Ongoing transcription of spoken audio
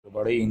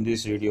Everybody, in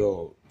this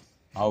video,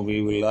 now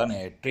we will learn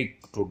a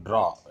trick to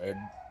draw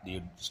the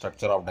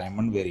structure of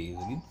diamond very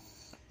easily.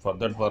 For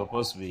that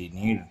purpose, we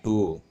need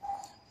two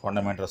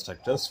fundamental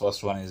structures.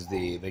 First one is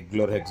the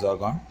regular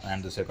hexagon,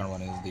 and the second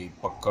one is the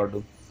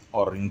puckered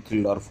or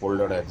wrinkled or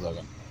folded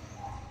hexagon.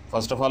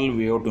 First of all,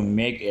 we have to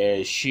make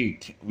a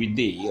sheet with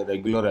the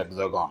regular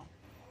hexagon.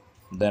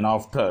 Then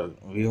after,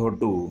 we have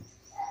to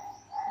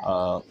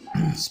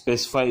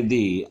specify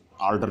the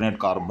alternate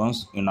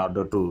carbons in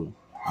order to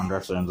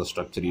understand the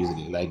structure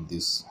easily, like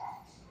this.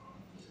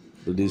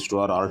 So these two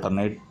are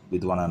alternate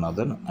with one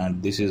another,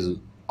 and this is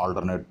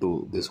alternate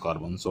to this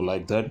carbon. So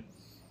like that,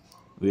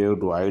 we have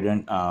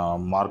to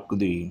mark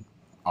the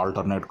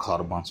alternate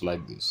carbons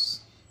like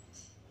this.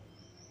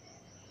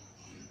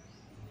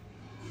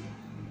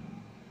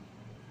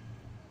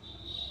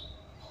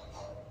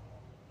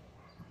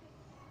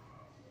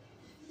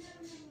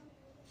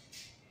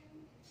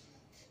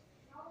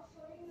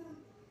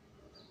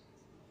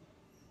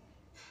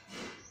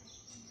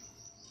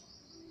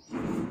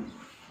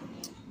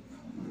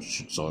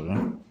 Sorry,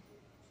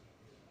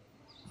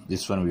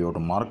 this one we have to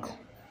mark,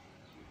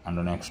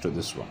 and next to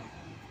this one,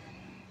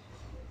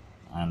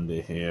 and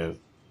here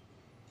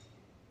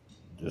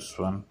this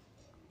one,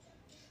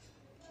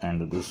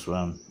 and this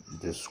one,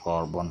 this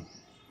carbon,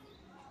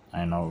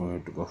 and now we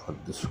have to go for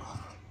this one.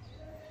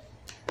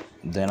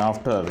 Then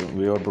after,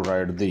 we have to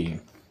write the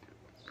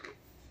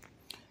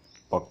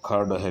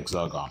puckered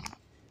hexagon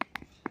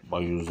by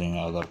using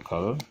other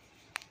color.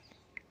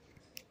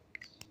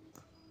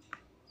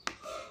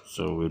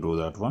 So we do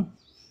that one.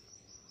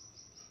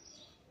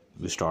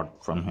 We start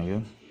from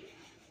here.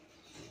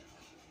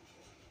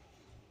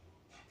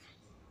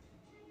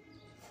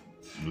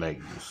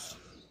 Like this.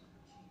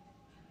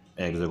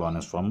 Hexagon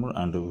is formed,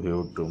 and we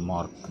have to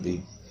mark the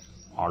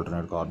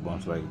alternate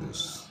carbons like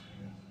this.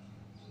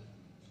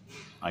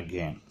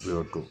 Again, we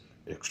have to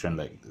extend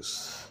like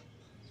this.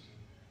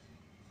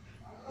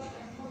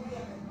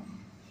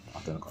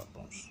 Alternate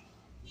carbons.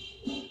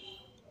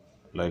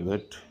 Like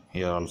that.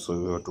 Here also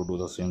we have to do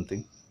the same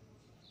thing.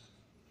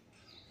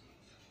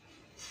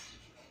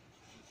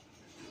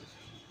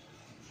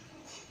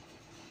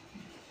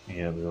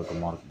 Here we have to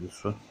mark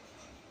this one,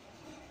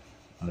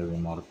 and we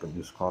mark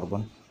this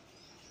carbon,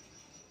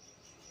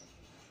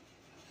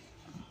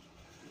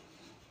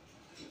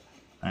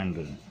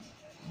 and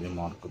we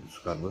mark this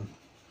carbon,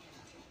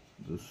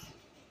 this,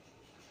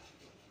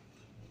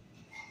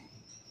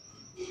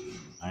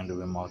 and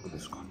we mark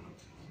this carbon,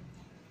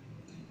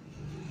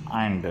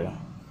 and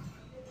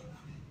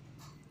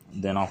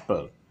then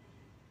after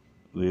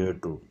we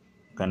have to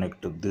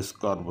connect this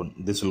carbon,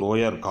 this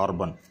lower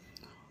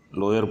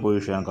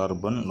position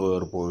carbon.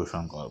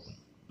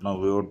 Now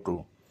we have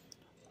to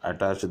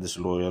attach this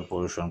lower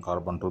position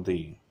carbon to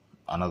the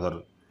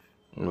another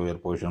lower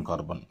position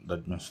carbon.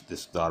 That means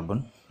this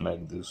carbon,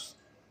 like this.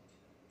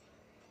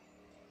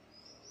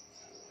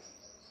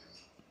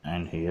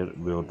 And here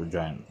we have to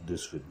join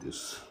this with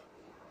this,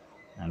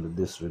 and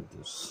this with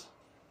this.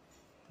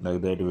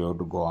 Like that we have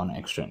to go on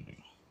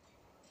extending.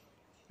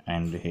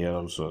 And here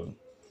also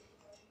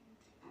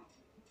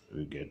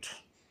we get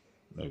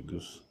like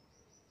this.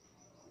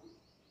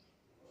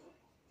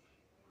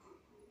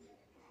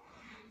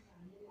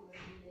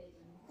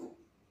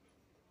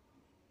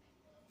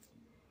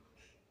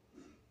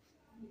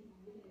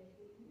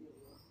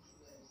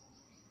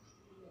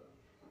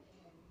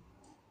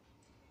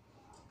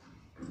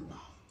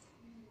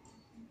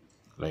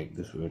 Like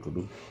this we have to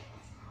do.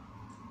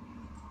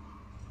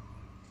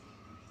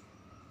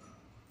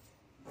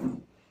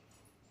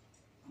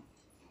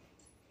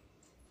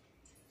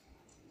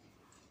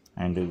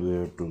 And we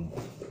have to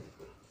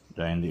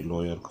join the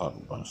lower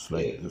carbons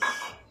like this.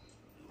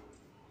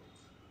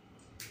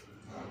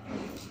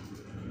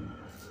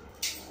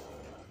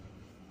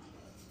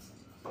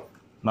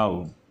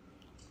 Now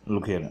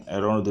look here,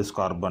 around this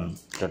carbon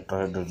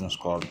tetrahedron is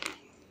called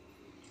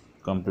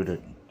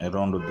completed.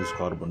 Around this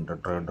carbon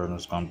tetrahedron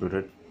is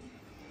completed,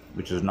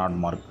 which is not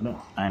marked,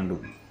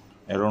 and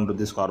around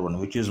this carbon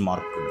which is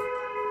marked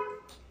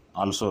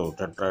also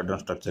tetrahedron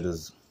structure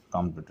is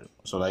completed.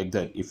 So like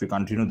that, if we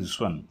continue this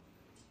one,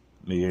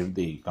 we get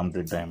the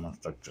complete diamond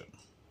structure.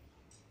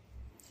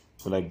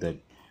 So like that.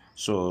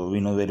 So we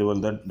know very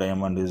well that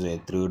diamond is a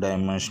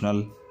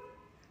three-dimensional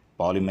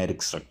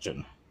polymeric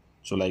structure.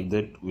 So like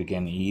that, we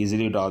can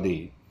easily draw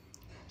the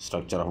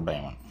structure of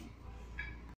diamond.